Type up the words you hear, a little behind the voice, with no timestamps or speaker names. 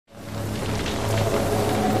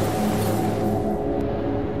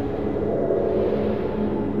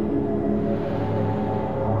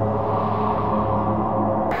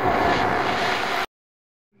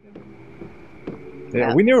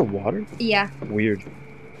Yeah, are we near water? Yeah. Weird.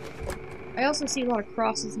 I also see a lot of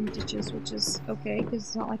crosses and ditches, which is okay, because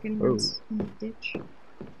it's not like Oh. anyone's in the ditch.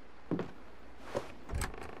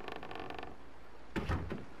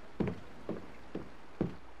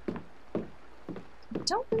 I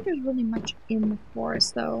don't think there's really much in the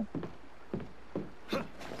forest, though.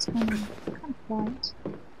 It's kind of quiet.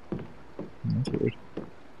 That's weird.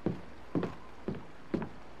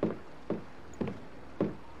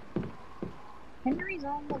 Henry's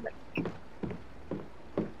on the lake.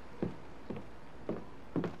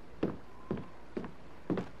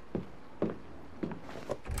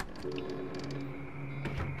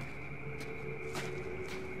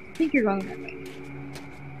 I think you're going that way.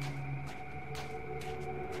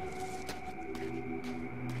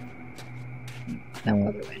 No,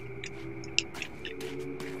 other way.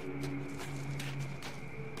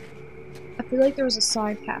 I feel like there was a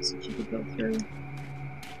side passage you could go through.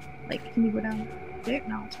 Like, can you go down there?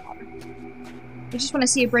 No, it's water. I just want to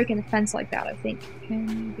see a break in the fence like that, I think. Can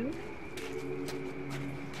you go?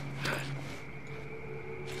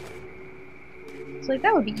 So, like,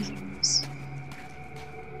 that would be easy to miss.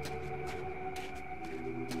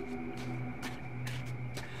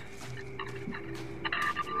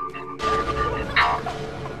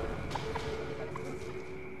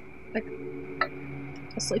 Like,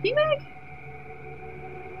 a sleeping bag?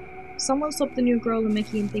 Someone slipped the new girl to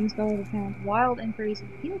Mickey and things fell out of hand. Wild and crazy.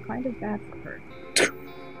 I feel kind of bad for her.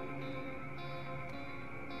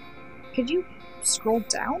 Could you scroll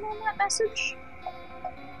down on that message?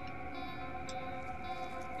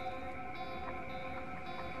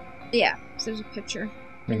 Yeah, so there's a picture.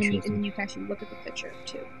 And then you can actually look at the picture,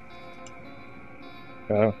 too.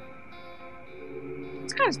 Oh.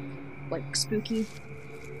 It's kind of, like, spooky.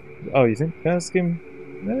 Oh, you think this game...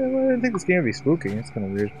 I didn't think this game would be spooky. It's kind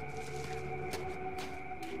of weird.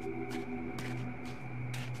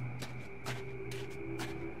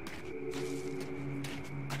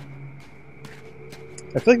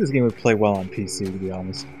 I feel like this game would play well on PC, to be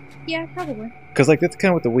honest. Yeah, probably. Because, like, that's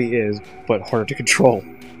kind of what the Wii is, but harder to control.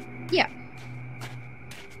 Yeah.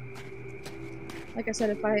 Like I said,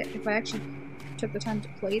 if I actually took the time to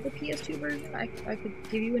play the PS2 version, I could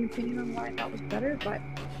give you an opinion on what I thought was better, but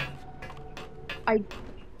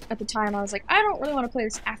at the time I was like, I don't really want to play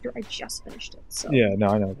this after I just finished it, so. Yeah, no,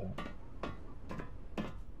 I know that.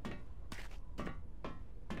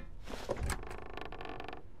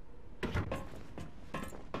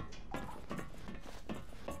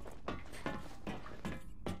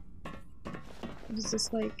 Is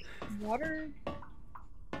this like water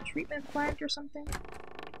treatment plant or something?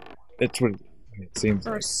 It's what it seems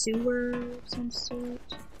or like. A sewer of some sort?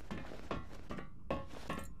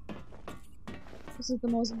 This is the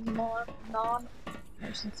most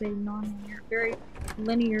I should say non-linear, very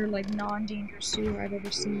linear, like non-dangerous sewer I've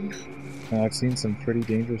ever seen. I've seen some pretty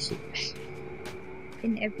dangerous...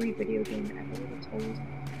 In every video game ever, it's always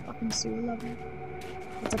a fucking sewer level.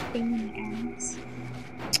 It's a pain in the ass.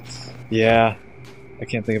 Yeah, I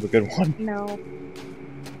can't think of a good one. No.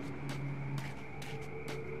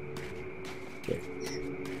 Okay.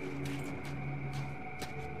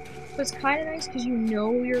 But it's kind of nice because you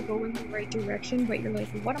know you're going the right direction, but you're like,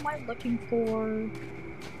 what am I looking for?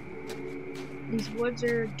 These woods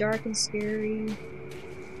are dark and scary.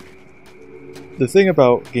 The thing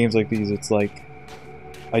about games like these, it's like,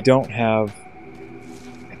 I don't have...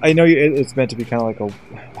 I know it's meant to be kind of like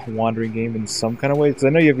a wandering game in some kind of way, because I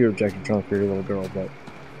know you have your objective trying to for your little girl, but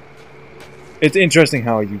it's interesting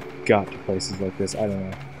how you got to places like this. I don't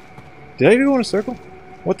know. Did I go in a circle?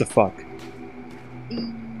 What the fuck?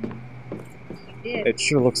 You did. It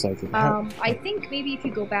sure looks like it. I think maybe if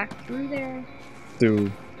you go back through there,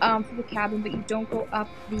 through the cabin, but you don't go up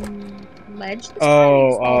the ledge this time, oh, you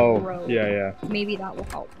just follow the road. yeah. Maybe that will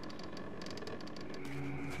help.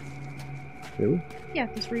 Really? Yeah,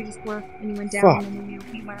 because where you just were, and you went down, Fuck. and then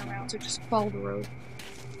you went around, so just follow the road.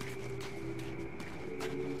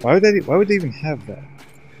 Why would they even have that?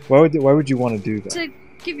 Why would you want to do that? To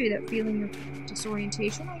give you that feeling of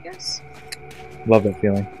disorientation, I guess. Love that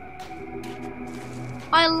feeling.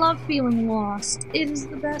 I love feeling lost. It is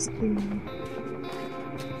the best feeling.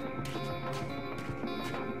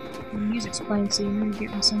 The music's playing, so you know you're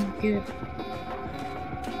getting something good.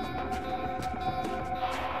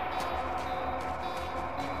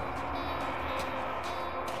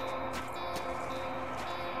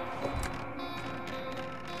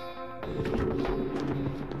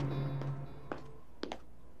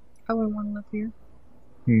 I wouldn't want to live here.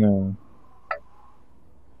 No.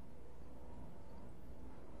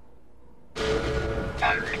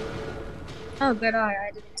 Oh, good eye.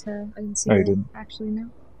 I didn't see Oh, you that. didn't? Actually, no.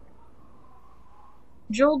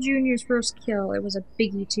 Joel Jr.'s first kill. It was a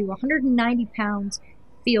biggie too. 190 pounds,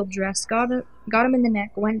 field dress. Got him in the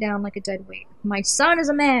neck. Went down like a dead weight. My son is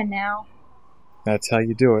a man now. That's how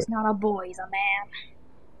you do it. He's not a boy. He's a man.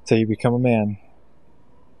 That's how you become a man.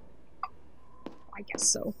 I guess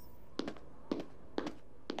so.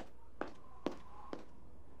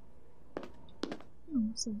 Oh,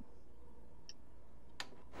 what's that?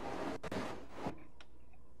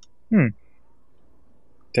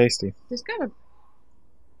 Tasty. There's gotta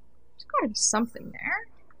be something there.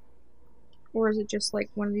 Or is it just like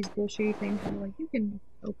one of these bullshitty things where like, you can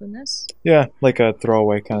open this? Yeah, like a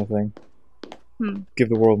throwaway kind of thing. Give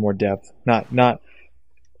the world more depth. Not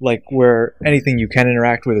like where anything you can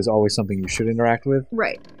interact with is always something you should interact with.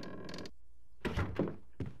 Right.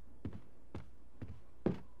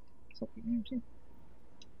 Something there too.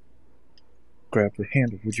 Grab the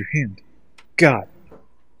handle with your hand. God.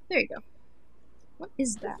 There you go. What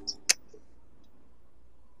is that?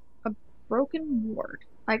 A broken ward.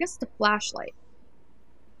 I guess it's a flashlight.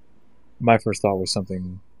 My first thought was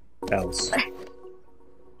something else.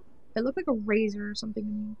 It looked like a razor or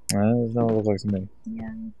something. That's not what it looks like to me.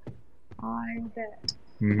 Yeah. I bet.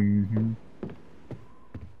 Mm-hmm.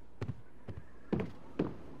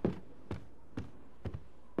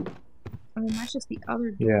 I mean, that's just the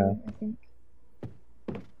other door, Yeah. I think.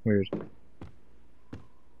 Weird.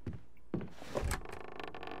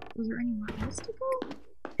 Was there anywhere else to go?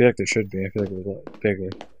 I feel like there should be. I feel like it was a lot bigger.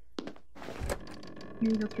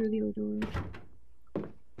 Maybe go through the other door.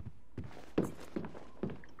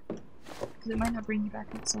 Because it might not bring you back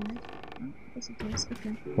outside. Oh, I guess it does.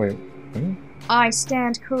 Okay. Wait. I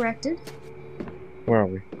stand corrected. Where are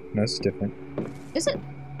we? No, this is different. Is it?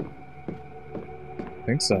 I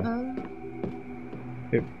think so.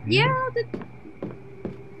 Yeah.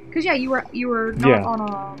 Because yeah, you were not on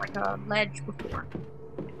a ledge before.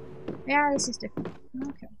 Yeah, this is different.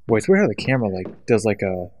 Okay. Wait, it's weird how the camera like does like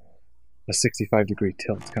a 65-degree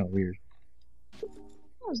tilt. It's kind of weird. That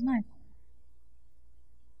was nice.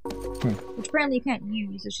 Which apparently you can't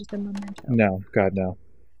use. It's just a memento. No, God no.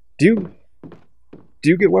 Do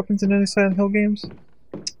you get weapons in any Silent Hill games?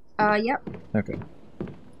 Yep. Okay.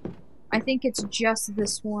 I think it's just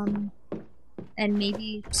this one, and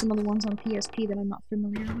maybe some of the ones on PSP that I'm not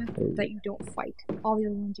familiar with, that you don't fight. All the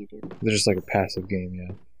other ones you do. They're just like a passive game,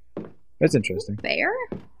 yeah. That's interesting. Bear?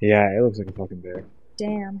 Yeah, it looks like a fucking bear.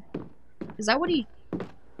 Damn. Is that what he...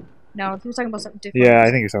 No, he was talking about something different. Yeah,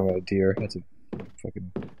 I think you're talking about a deer. That's a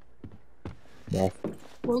fucking... rough.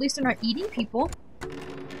 Well, at least they're not eating people.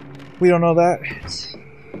 We don't know that.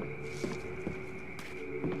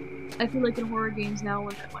 I feel like in horror games now,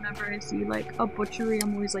 whenever I see, like, a butchery,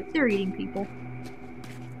 I'm always like, they're eating people.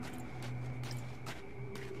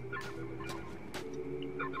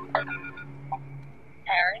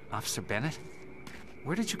 Harry? Officer Bennett?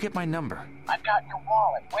 Where did you get my number? I've got your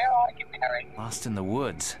wallet. Where are you, Harry? Lost in the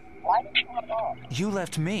woods. Why did you run off? You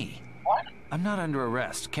left me. What? I'm not under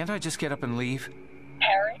arrest. Can't I just get up and leave?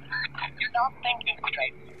 Harry, you're not thinking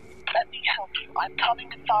straight. Let me help you. I'm coming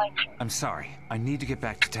to find you. I'm sorry. I need to get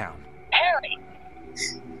back to town. Harry!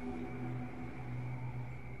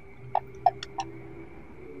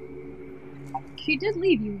 She did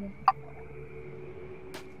leave you, though.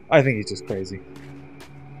 I think he's just crazy.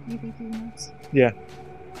 You think he's nuts? Yeah.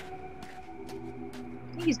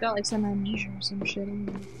 I think he's got, like, some amnesia or some shit. I don't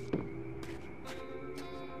know.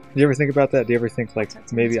 Do you ever think about that? Do you ever think,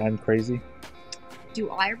 like, maybe I'm crazy? Do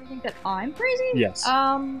I ever think that I'm crazy? Yes.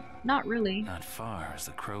 Not really. Not far as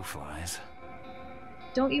the crow flies.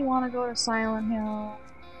 Don't you want to go to Silent Hill?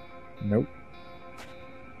 Nope.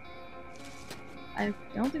 I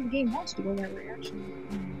don't think the game wants to go that way, actually.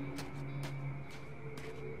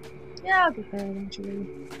 Yeah, I'll get there eventually.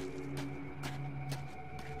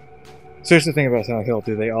 So here's the thing about Silent Hill.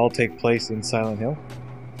 Do they all take place in Silent Hill?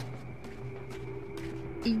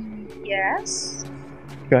 Yes.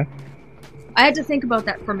 Okay. I had to think about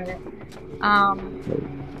that for a minute.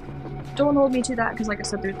 Don't hold me to that, because like I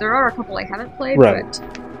said, there are a couple I haven't played, right.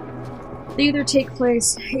 But they either take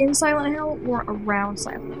place in Silent Hill or around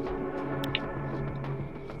Silent Hill.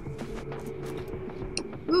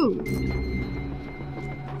 Ooh.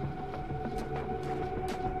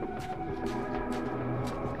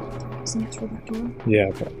 Isn't it through that door?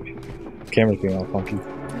 Yeah, probably. Camera's being all funky.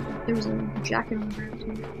 There was a jacket on the ground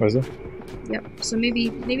too. Was it? Yep. So maybe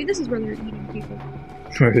this is where they're eating people.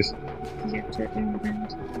 Where is? Because you have to turn it on the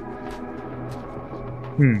ground.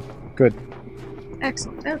 Good.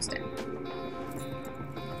 Excellent. Outstanding.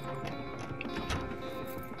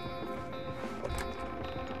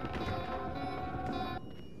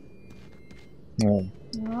 Oh.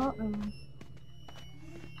 Uh-oh.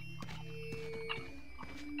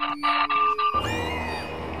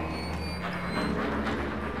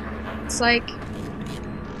 It's like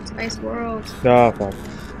Spice World. Oh, fuck.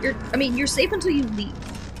 You're safe until you leave.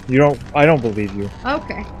 I don't believe you.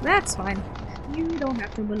 Okay, that's fine. You don't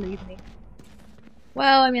have to believe me.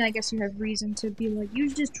 Well, I mean, I guess you have reason to be like, you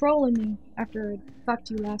was just trolling me after I fucked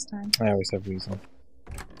you last time. I always have reason.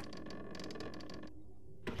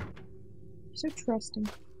 You're so trusting.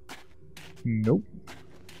 Nope.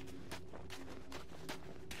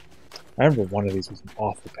 I remember one of these was an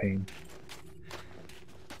awful pain.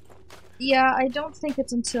 Yeah, I don't think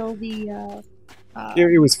it's until the,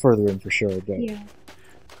 It was further in for sure, but yeah.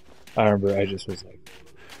 I remember I just was like,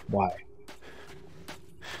 why?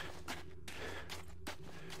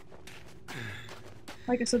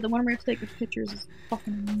 Like I said, the one where you have to take the pictures is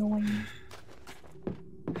fucking annoying.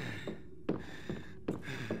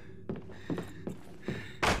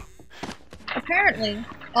 Apparently,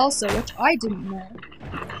 also, which I didn't know,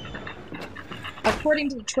 according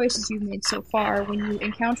to the choices you've made so far, when you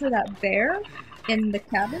encounter that bear in the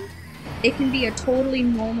cabin, it can be a totally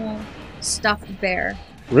normal stuffed bear.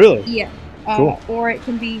 Really? Yeah. Cool. Or it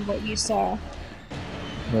can be what you saw.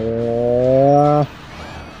 And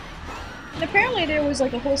apparently there was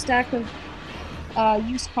like a whole stack of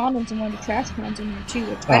used condoms in one of the trash cans in there too,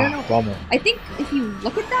 which I don't know. Bummer. I think if you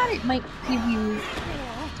look at that, it might give you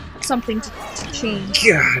something to change.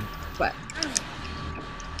 God, But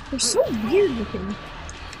they're so weird looking.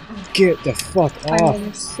 get the fuck I know, off.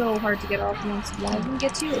 they're so hard to get off once one of them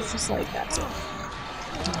gets you. It's just like, that's it.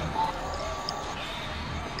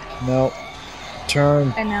 No.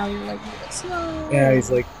 Turn. And now you're like, really slow. Yeah,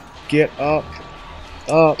 he's like, get up.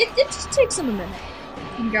 Up. It just takes them a minute.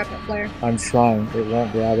 You can grab that flare. I'm trying. It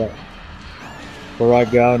won't grab it. Where do I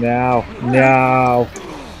go now? No.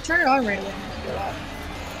 Turn it on right away when you go out.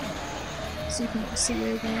 So you can see where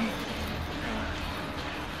you're going.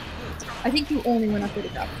 I think you only went up there to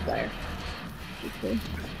grab the flare. Quickly.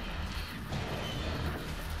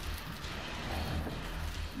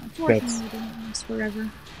 Unfortunately, it didn't last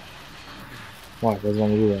forever. What? What's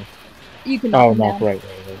wrong with you there? You can knock Oh, them no. down. Right.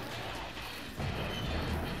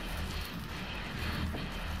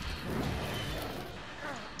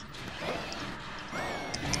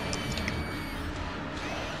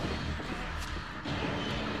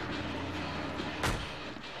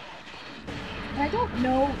 I don't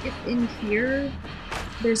know if in here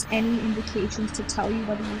there's any indications to tell you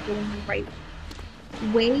whether you're going the right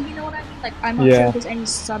way, you know what I mean? Like, I'm not sure if there's any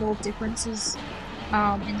subtle differences in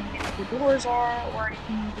the way that the doors are or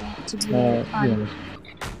anything like that to be Yeah.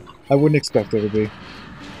 I wouldn't expect there to be.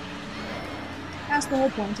 That's the whole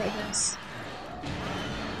point, I guess.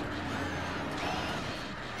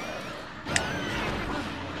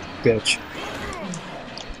 Bitch.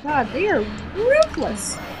 God, they are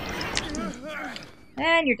ruthless!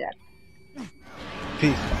 And you're dead.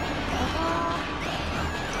 Peace.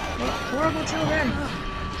 Horrible children.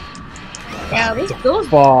 Yeah,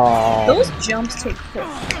 those jumps take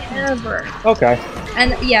forever. Okay.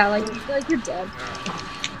 And yeah, like you're dead.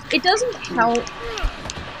 It doesn't help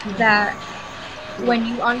that when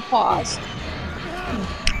you unpaused,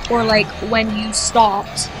 or like when you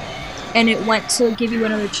stopped, and it went to give you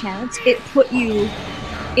another chance, it put you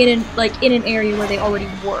in an area where they already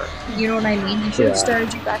were. You know what I mean? It should have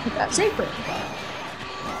started you back at that Syferds.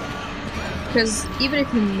 Because even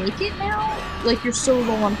if you make it now, like you're so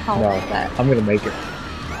low on health that I'm gonna make it.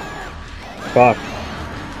 Fuck.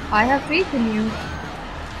 I have faith in you.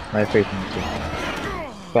 I have faith in you too.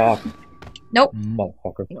 Fuck. Nope.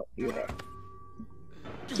 Motherfucker. Nope, you're dead.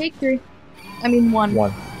 Take 3. I mean 1.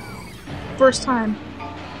 1. First time.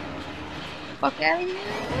 Fuck out of here.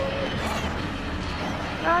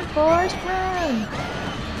 Run, Forrest, run!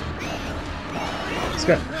 It's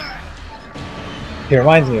good. He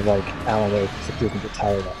reminds me of like Alan Wake, except he doesn't get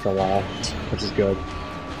tired after a while, which is good.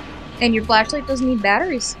 And your flashlight doesn't need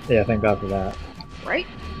batteries. Yeah, thank God for that. Right?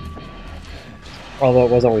 Although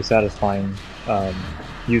it was always satisfying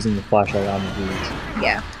using the flashlight on the dudes.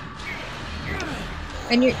 Yeah.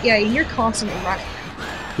 And you're constantly running.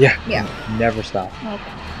 Yeah. Yeah. Never stop.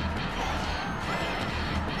 Okay.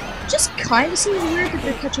 Just kind of seems weird that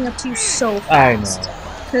they're catching up to you so fast. I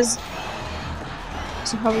know. Because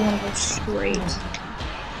you probably want to go straight.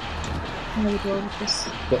 I'm gonna go with this.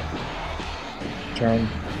 Turn.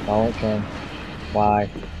 Don't turn. Why?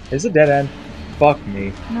 Is it a dead end? Fuck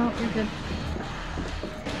me. No, you're good.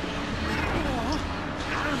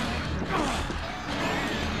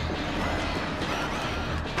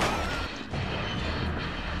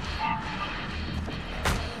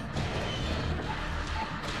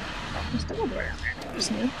 There's still a door down there.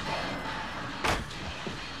 Just new.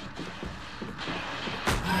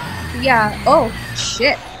 Yeah. Oh,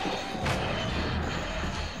 shit.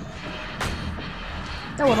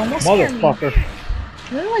 That would almost scare me. Motherfucker.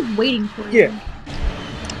 They're like waiting for you. Yeah.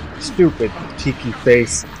 Stupid cheeky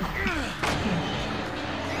face.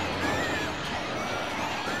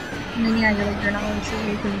 And then yeah, you're not really sure what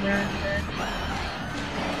you can learn either.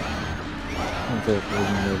 Okay, what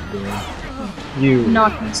are you doing? You.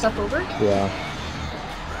 Knocking stuff over? Yeah.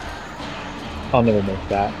 I'll never make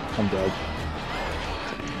that. I'm dead.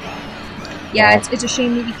 Yeah, Wow. it's a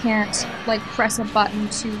shame that you can't like press a button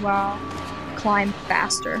to climb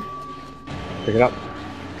faster. Pick it up.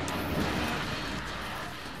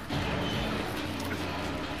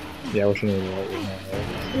 Yeah, I wish I knew the right way.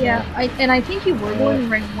 Yeah, I think you were going the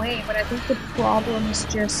right way, but I think the problem is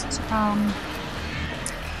just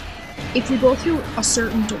if you go through a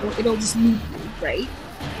certain door, it'll just loop you, right?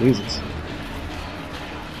 Jesus.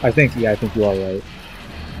 I think you are right.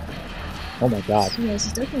 Oh my god. So, yeah, this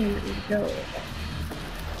is definitely the way to go.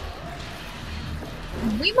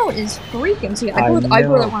 Wiimote is freaking sweet. I go the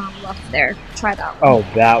one on the left there. Try that one. Oh,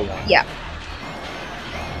 that one. Yeah.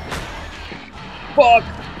 Fuck!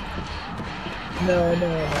 No.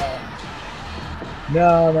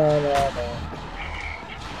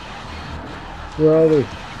 Where are they?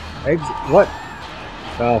 Exit. What?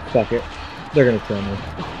 Oh, fuck it. They're gonna kill me.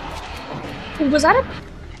 Was that a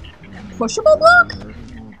pushable block?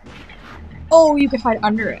 Oh, you could hide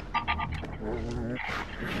under it.